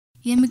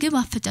የምግብ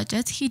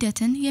አፈጫጨት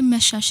ሂደትን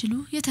የሚያሻሽሉ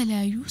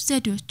የተለያዩ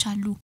ዘዴዎች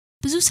አሉ።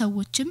 ብዙ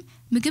ሰዎችም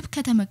ምግብ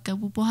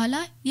ከተመገቡ በኋላ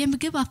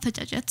የምግብ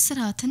አፈጫጨት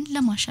ስርአትን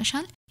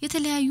ለማሻሻል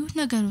የተለያዩ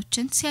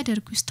ነገሮችን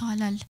ሲያደርጉ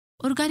ይስተዋላል።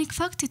 ኦርጋኒክ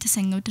ፋክት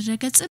የተሰኘው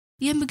ድረገጽ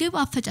የምግብ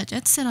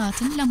አፈጫጨት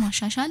ስርአትን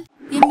ለማሻሻል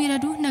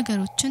የሚረዱ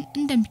ነገሮችን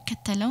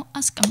እንደሚከተለው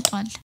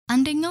አስቀምጧል።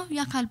 አንደኛው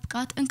የአካል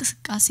ብቃት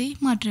እንቅስቃሴ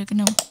ማድረግ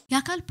ነው።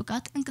 የአካል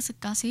ብቃት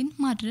እንቅስቃሴን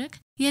ማድረግ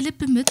የልብ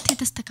ምት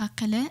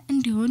የተስተካከለ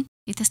እንዲሆን፣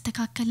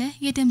 የተስተካከለ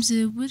የደም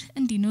ዝውውር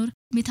እንዲኖር፣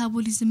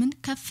 ሜታቦሊዝምን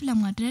ከፍ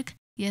ለማድረግ፣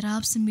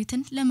 የረሀብ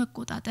ስሜትን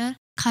ለመቆጣጠር፣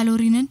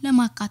 ካሎሪንን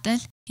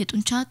ለማቃጠል፣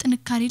 የጡንቻ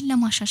ጥንካሬን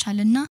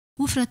ለማሻሻልና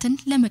ውፍረትን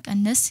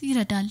ለመቀነስ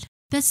ይረዳል።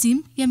 በዚህም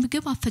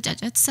የምግብ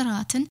አፈጫጨት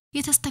ስርአትን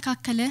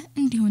የተስተካከለ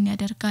እንዲሆን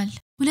ያደርጋል።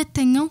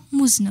 ሁለተኛው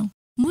ሙዝ ነው።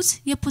 ሙዝ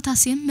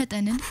የፖታሲየም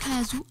መጠንን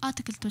ከያዙ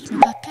አትክልቶች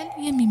መካከል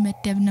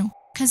የሚመደብ ነው።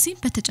 ከዚህ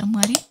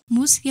በተጨማሪ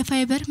ሙዝ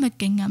የፋይበር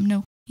መገኛም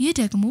ነው። ይህ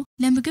ደግሞ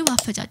ለምግብ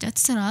አፈጫጨት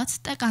ስርአት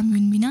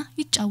ጠቃሚውን ሚና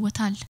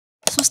ይጫወታል።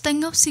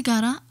 ሶስተኛው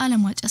ሲጋራ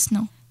አለማጨስ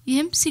ነው።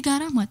 ይህም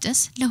ሲጋራ ማጨስ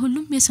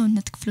ለሁሉም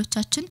የሰውነት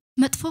ክፍሎቻችን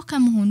መጥፎ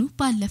ከመሆኑ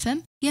ባለፈም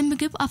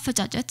የምግብ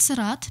አፈጫጨት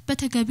ስርአት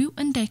በተገቢው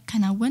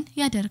እንዳይከናወን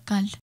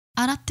ያደርጋል።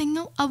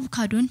 አራተኛው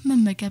አቮካዶን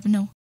መመገብ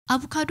ነው።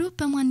 አቮካዶ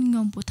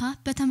በማንኛውም ቦታ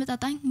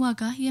በተመጣጣኝ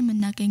ዋጋ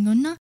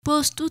የምናገኘውና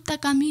በውስጡ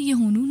ጠቃሚ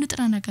የሆኑ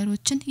ንጥረ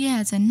ነገሮችን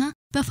የያዘና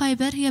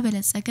በፋይበር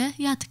የበለጸገ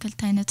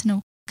የአትክልት አይነት ነው።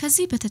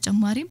 ከዚህ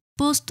በተጨማሪም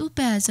በውስጡ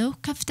በያዘው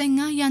ከፍተኛ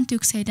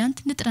የአንቲኦክሲዳንት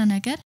ንጥረ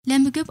ነገር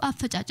ለምግብ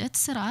አፈጫጨት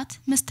ስርአት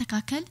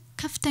መስተካከል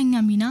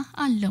ከፍተኛ ሚና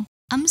አለው።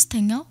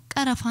 አምስተኛው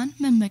ቀረፋን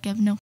መመገብ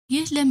ነው።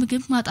 ይህ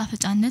ለምግብ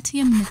ማጣፈጫነት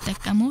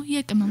የምንጠቀመው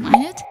የቅመም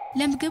አይነት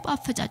ለምግብ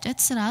አፈጫጨት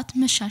ስርአት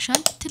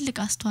መሻሻል ትልቅ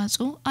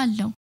አስተዋጽኦ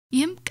አለው።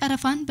 ይህም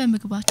ቀረፋን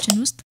በምግባችን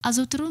ውስጥ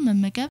አዘውትሮ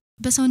መመገብ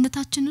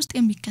በሰውነታችን ውስጥ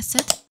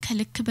የሚከሰት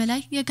ከልክ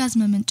በላይ የጋዝ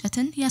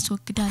መመንጨትን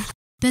ያስወግዳል።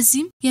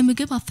 በዚህም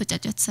የምግብ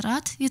አፈጫጨት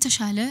ስርአት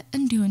የተሻለ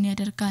እንዲሆን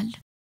ያደርጋል።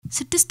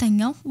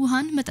 ስድስተኛው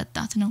ውሃን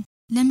መጠጣት ነው።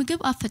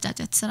 ለምግብ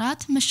አፈጫጨት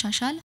ስርአት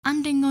መሻሻል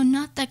አንደኛውና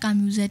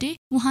ጠቃሚው ዘዴ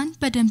ውሃን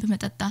በደንብ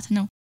መጠጣት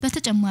ነው።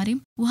 በተጨማሪም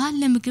ውሃ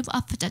ለምግብ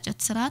አፈጫጨት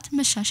ስርአት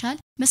መሻሻል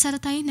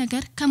መሰረታዊ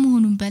ነገር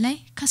ከመሆኑም በላይ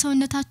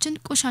ከሰውነታችን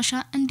ቆሻሻ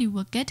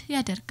እንዲወገድ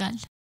ያደርጋል።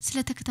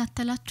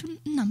 ስለተከታተላችሁን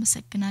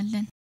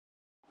እናመሰግናለን።